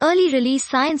release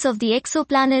science of the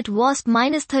exoplanet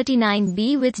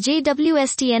WASP-39b with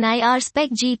JWST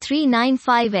NIRSpec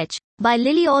G395H, by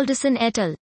Lily Alderson et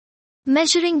al.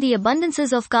 Measuring the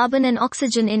abundances of carbon and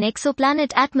oxygen in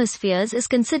exoplanet atmospheres is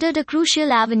considered a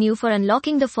crucial avenue for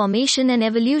unlocking the formation and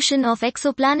evolution of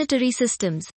exoplanetary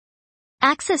systems.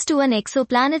 Access to an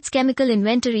exoplanet's chemical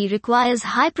inventory requires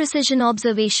high-precision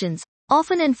observations,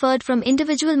 often inferred from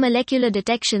individual molecular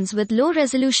detections with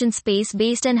low-resolution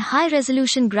space-based and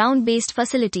high-resolution ground-based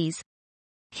facilities.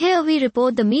 Here we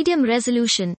report the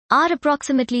medium-resolution,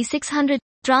 approximately 600,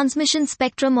 transmission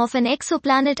spectrum of an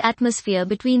exoplanet atmosphere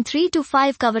between 3 to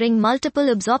 5 covering multiple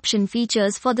absorption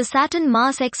features for the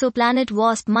Saturn-Mars exoplanet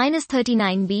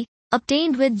WASP-39b,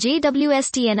 obtained with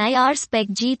JWST NIRSpec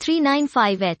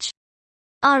G395H.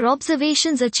 Our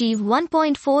observations achieve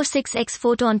 1.46x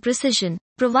photon precision,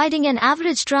 providing an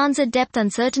average transit depth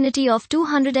uncertainty of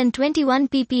 221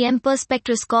 ppm per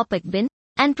spectroscopic bin,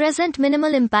 and present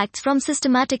minimal impacts from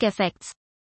systematic effects.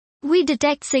 We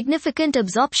detect significant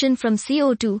absorption from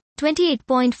CO2,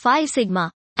 28.5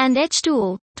 sigma, and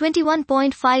H2O,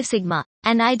 21.5 sigma,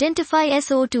 and identify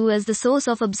SO2 as the source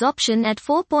of absorption at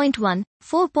 4.1,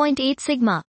 4.8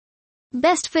 sigma.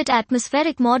 Best fit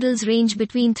atmospheric models range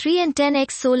between 3 and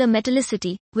 10x solar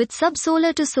metallicity, with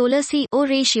subsolar to solar CO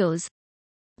ratios.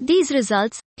 These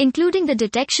results, including the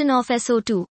detection of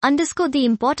SO2, underscore the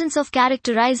importance of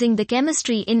characterizing the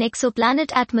chemistry in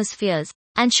exoplanet atmospheres,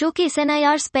 and showcase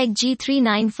NIRSpec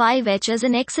G395H as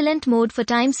an excellent mode for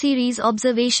time series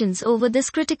observations over this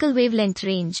critical wavelength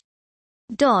range.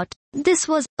 This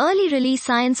was early release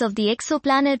science of the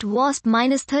exoplanet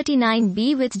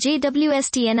WASP-39b with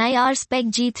JWST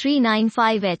NIRSpec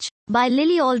G395H, by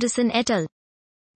Lily Alderson et al.